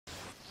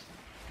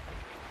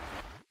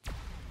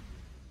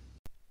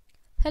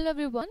Hello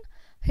everyone,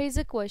 here's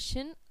a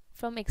question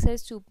from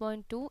exercise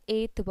 2.2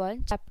 8th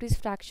one, chapter is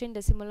fraction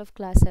decimal of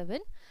class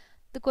 7.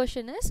 The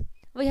question is,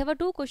 we have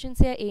two questions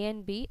here, A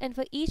and B, and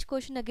for each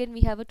question again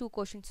we have two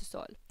questions to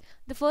solve.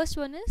 The first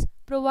one is,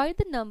 provide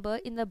the number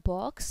in the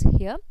box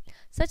here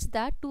such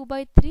that 2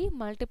 by 3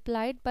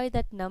 multiplied by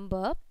that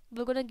number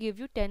we're going to give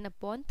you 10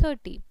 upon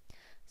 30.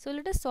 So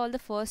let us solve the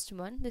first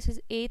one. This is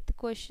 8th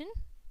question.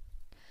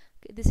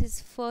 Okay, this is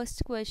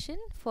first question,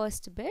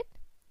 first bit.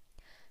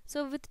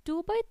 So with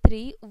 2 by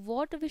 3,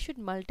 what we should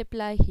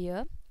multiply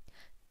here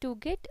to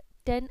get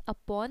 10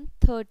 upon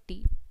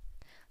 30?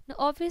 Now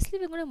obviously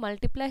we're going to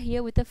multiply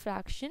here with a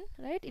fraction,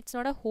 right? It's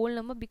not a whole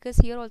number because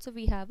here also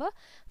we have a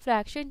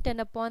fraction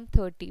 10 upon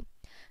 30.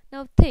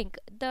 Now think,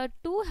 the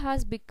 2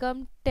 has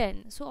become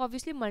 10. So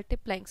obviously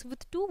multiplying. So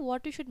with 2,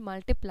 what we should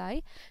multiply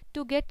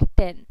to get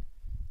 10?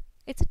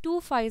 It's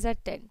 2 5s are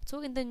 10.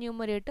 So in the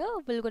numerator,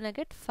 we're going to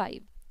get 5.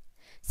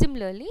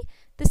 Similarly,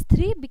 this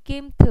 3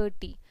 became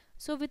 30.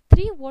 So with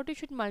 3, what you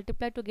should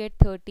multiply to get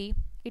 30?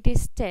 It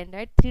is 10,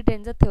 right? 3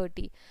 tens are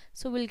 30.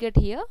 So we'll get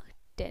here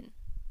 10,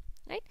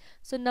 right?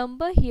 So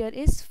number here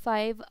is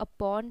 5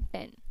 upon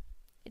 10.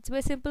 It's a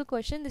very simple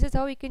question. This is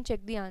how we can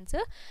check the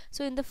answer.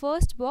 So in the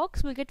first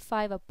box, we'll get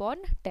 5 upon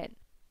 10.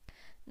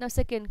 Now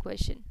second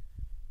question.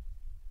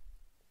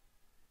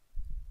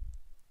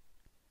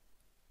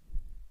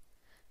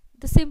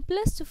 The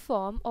simplest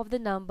form of the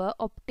number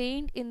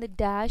obtained in the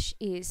dash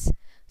is,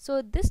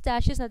 so this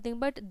dash is nothing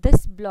but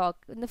this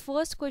block. In the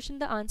first question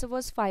the answer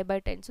was 5 by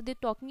 10. So they're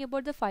talking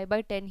about the 5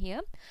 by 10 here.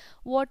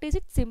 What is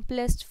its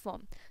simplest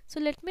form? So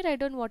let me write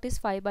down what is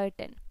 5 by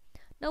 10.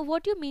 Now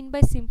what do you mean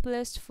by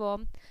simplest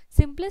form?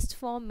 Simplest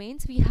form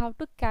means we have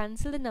to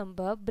cancel the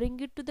number, bring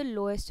it to the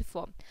lowest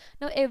form.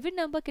 Now every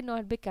number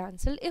cannot be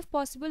cancelled. If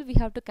possible, we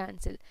have to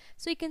cancel.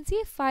 So you can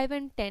see 5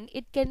 and 10,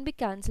 it can be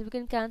cancelled. We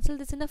can cancel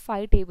this in a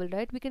 5 table,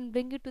 right? We can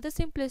bring it to the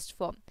simplest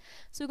form.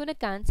 So we're going to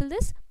cancel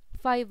this.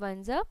 5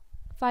 ones are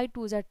 5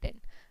 twos are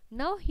 10.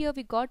 Now here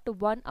we got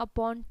 1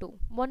 upon 2.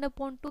 1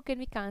 upon 2, can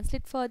we cancel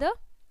it further?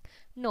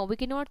 No, we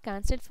cannot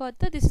cancel it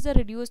further. This is a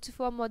reduced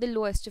form or the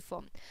lowest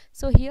form.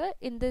 So here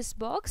in this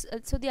box,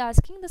 so they are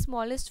asking the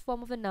smallest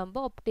form of a number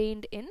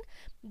obtained in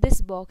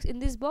this box. In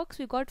this box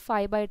we got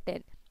 5 by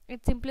 10.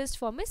 Its simplest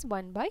form is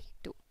 1 by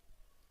 2.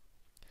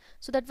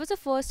 So that was the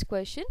first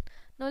question.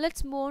 Now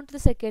let's move on to the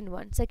second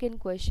one. Second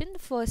question, the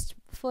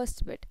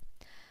first bit.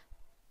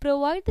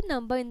 Provide the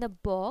number in the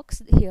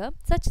box here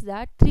such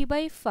that 3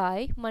 by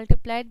 5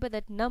 multiplied by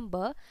that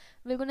number,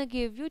 we're going to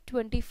give you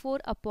 24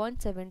 upon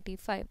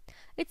 75.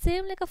 It's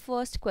same like a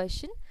first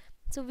question.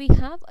 So we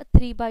have a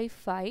 3 by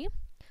 5.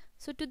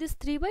 So to this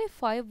 3 by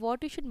 5,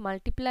 what we should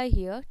multiply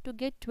here to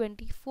get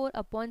 24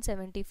 upon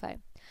 75.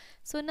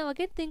 So now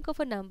again think of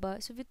a number.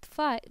 So with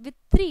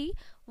 3,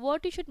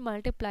 what you should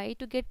multiply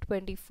to get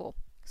 24.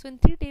 So in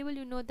 3 table,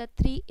 you know that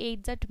 3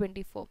 8s are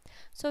 24.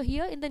 So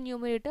here in the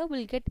numerator,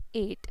 we'll get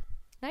 8.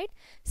 Right?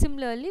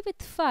 Similarly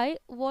with 5,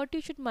 what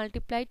you should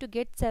multiply to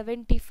get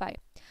 75.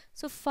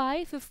 So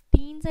 5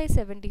 15s are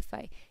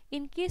 75.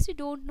 In case you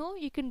don't know,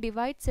 you can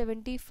divide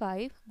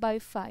 75 by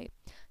 5.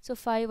 So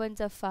 5 ones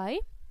are 5,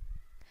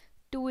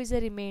 2 is a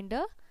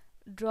remainder,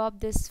 drop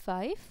this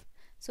 5.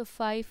 So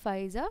 5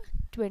 5s are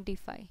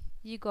 25.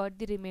 You got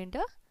the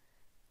remainder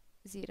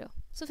 0.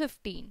 So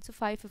 15. So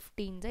 5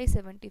 15s are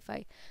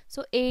 75.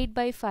 So 8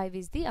 by 5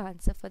 is the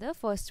answer for the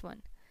first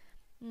one.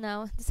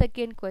 Now the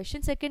second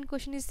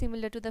question is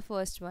similar to the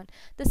first one.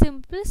 The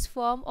simplest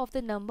form of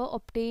the number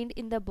obtained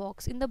in the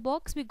box. In the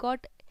box we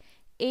got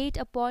 8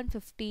 upon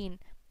 15.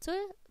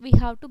 So we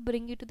have to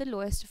bring it to the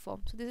lowest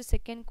form. So this is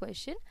second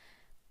question.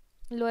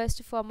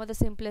 Lowest form or the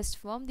simplest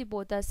form, they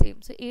both are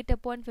same. So 8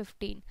 upon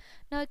 15.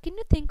 Now can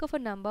you think of a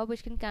number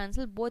which can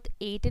cancel both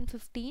 8 and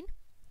 15?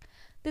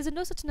 There's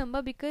no such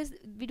number because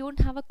we don't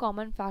have a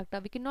common factor.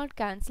 We cannot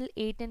cancel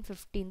 8 and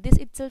 15. This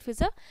itself is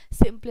a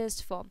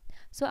simplest form.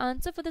 So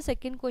answer for the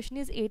second question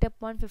is 8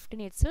 upon 15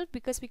 itself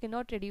because we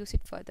cannot reduce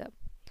it further.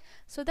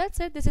 So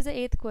that's it. This is the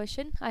 8th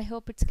question. I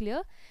hope it's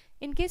clear.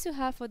 In case you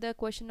have further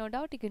question or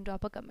doubt, you can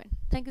drop a comment.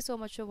 Thank you so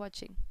much for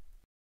watching.